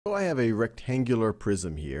So I have a rectangular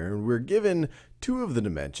prism here, and we're given two of the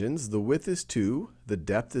dimensions. The width is 2, the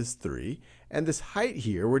depth is 3, and this height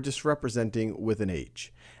here we're just representing with an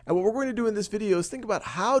h. And what we're going to do in this video is think about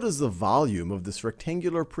how does the volume of this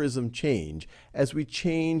rectangular prism change as we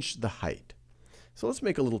change the height. So let's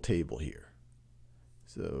make a little table here.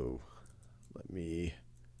 So let me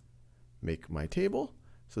make my table.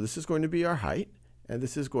 So this is going to be our height, and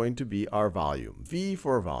this is going to be our volume, V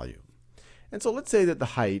for volume. And so let's say that the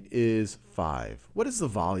height is 5. What is the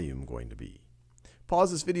volume going to be?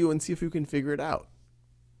 Pause this video and see if you can figure it out.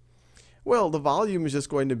 Well, the volume is just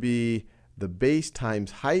going to be the base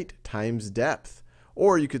times height times depth.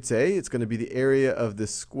 Or you could say it's going to be the area of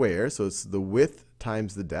this square. So it's the width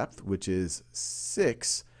times the depth, which is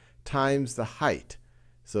 6 times the height.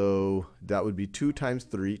 So that would be 2 times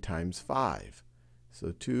 3 times 5.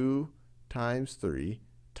 So 2 times 3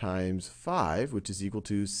 times 5, which is equal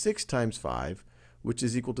to 6 times 5, which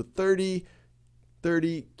is equal to 30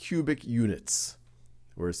 cubic units.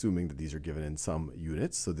 We're assuming that these are given in some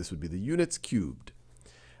units, so this would be the units cubed.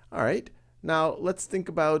 All right, now let's think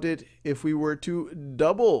about it if we were to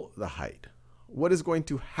double the height. What is going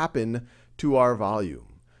to happen to our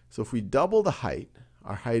volume? So if we double the height,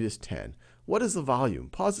 our height is 10. What is the volume?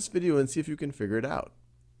 Pause this video and see if you can figure it out.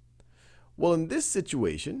 Well, in this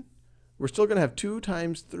situation, we're still going to have 2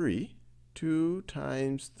 times 3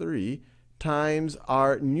 times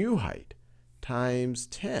our new height times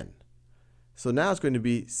 10. So now it's going to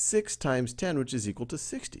be 6 times 10, which is equal to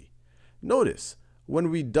 60. Notice,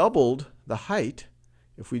 when we doubled the height,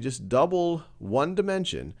 if we just double one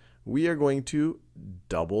dimension, we are going to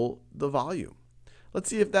double the volume.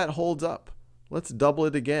 Let's see if that holds up. Let's double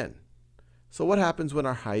it again. So what happens when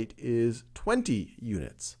our height is 20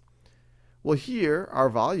 units? Well, here, our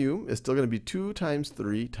volume is still going to be 2 times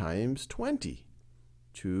 3 times 20.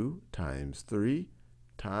 2 times 3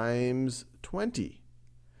 times 20,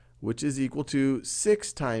 which is equal to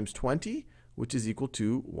 6 times 20, which is equal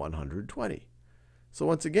to 120. So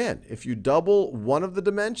once again, if you double one of the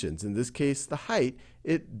dimensions, in this case the height,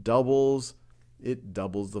 it doubles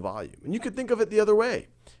the volume. And you could think of it the other way.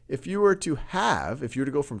 If you were to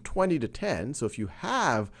go from 20 to 10, so if you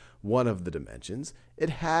have one of the dimensions, it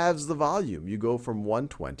halves the volume. You go from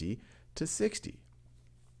 120 to 60.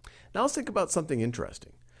 Now let's think about something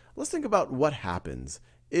interesting. Let's think about what happens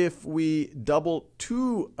if we double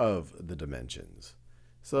two of the dimensions.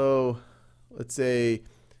 So let's say,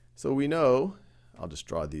 so we know, I'll just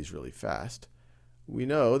draw these really fast. We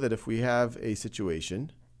know that if we have a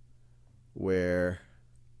situation where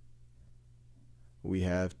we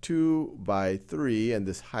have 2 by 3 and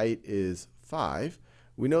this height is 5,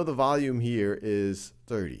 we know the volume here is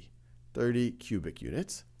 30 cubic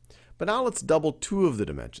units. But now let's double two of the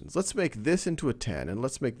dimensions. Let's make this into a 10 and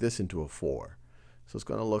let's make this into a 4. So it's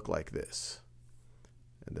going to look like this.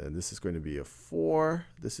 And then this is going to be a 4.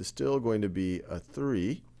 This is still going to be a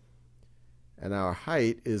 3. And our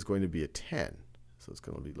height is going to be a 10. So it's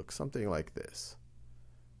going to look something like this.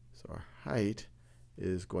 So our height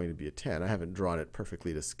is going to be a 10. I haven't drawn it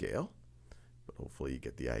perfectly to scale, but hopefully you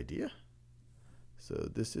get the idea. So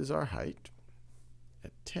this is our height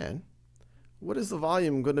at 10. What is the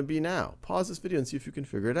volume going to be now? Pause this video and see if you can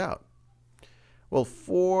figure it out. Well,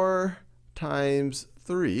 4 times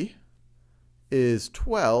 3 is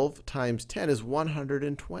 12 times 10 is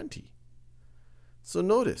 120. So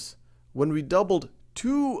notice, when we doubled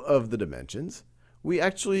two of the dimensions, we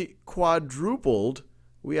actually quadrupled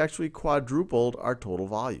our total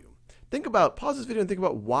volume. Pause this video and think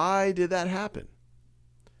about why did that happen?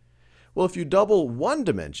 Well, if you double one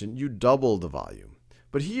dimension, you double the volume.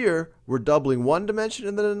 But here, we're doubling one dimension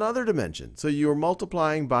and then another dimension. So you're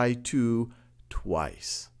multiplying by 2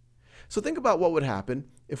 twice. So think about what would happen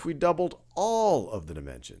if we doubled all of the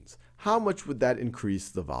dimensions. How much would that increase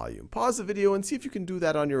the volume? Pause the video and see if you can do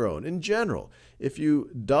that on your own. In general, if you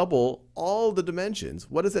double all the dimensions,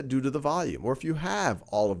 what does that do to the volume? Or if you have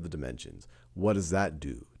all of the dimensions, what does that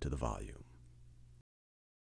do to the volume?